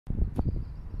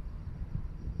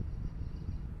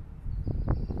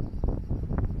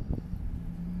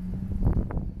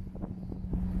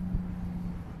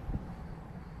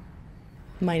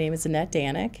My name is Annette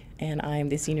Danik, and I am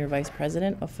the Senior Vice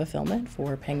President of Fulfillment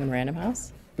for Penguin Random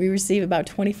House. We receive about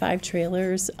 25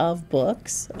 trailers of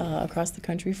books across the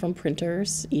country from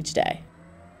printers each day.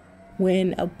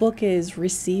 When a book is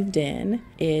received in,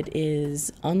 it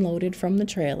is unloaded from the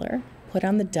trailer, put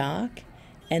on the dock,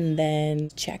 and then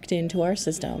checked into our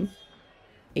system.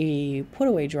 A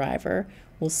put-away driver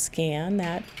will scan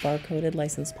that barcoded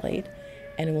license plate,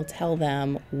 and it will tell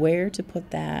them where to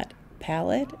put that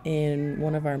pallet in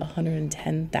one of our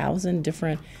 110,000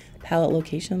 different pallet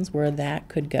locations where that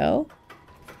could go.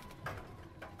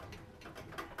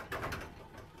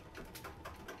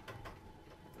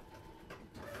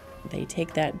 They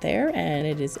take that there, and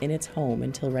it is in its home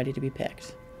until ready to be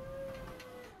picked.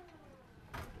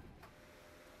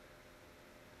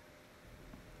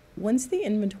 Once the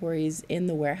inventory is in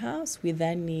the warehouse, we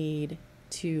then need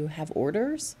to have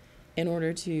orders in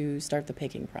order to start the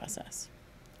picking process.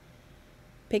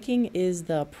 Picking is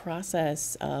the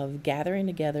process of gathering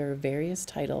together various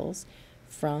titles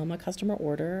from a customer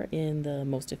order in the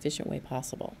most efficient way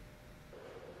possible.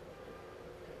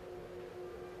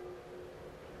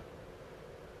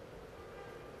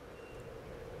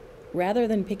 Rather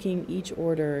than picking each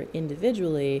order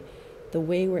individually, the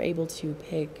way we're able to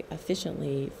pick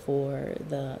efficiently for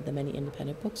the many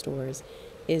independent bookstores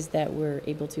is that we're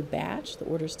able to batch the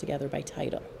orders together by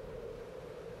title.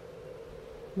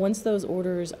 Once those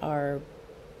orders are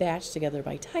batched together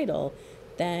by title,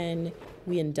 then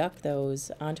we induct those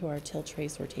onto our tilt tray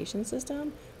sortation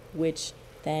system, which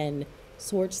then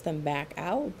sorts them back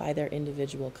out by their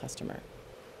individual customer.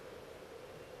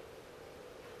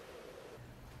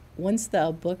 Once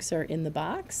the books are in the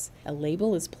box, a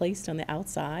label is placed on the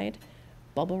outside,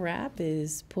 bubble wrap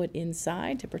is put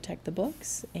inside to protect the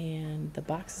books, and the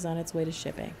box is on its way to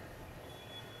shipping.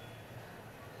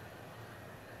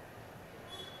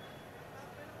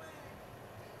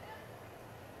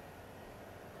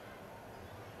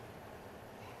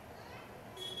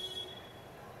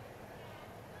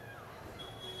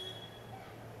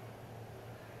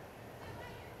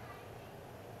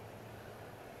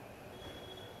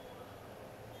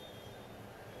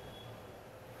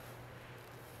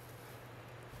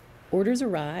 Orders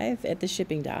arrive at the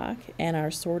shipping dock and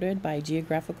are sorted by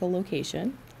geographical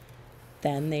location.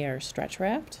 Then they are stretch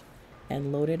wrapped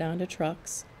and loaded onto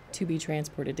trucks to be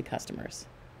transported to customers.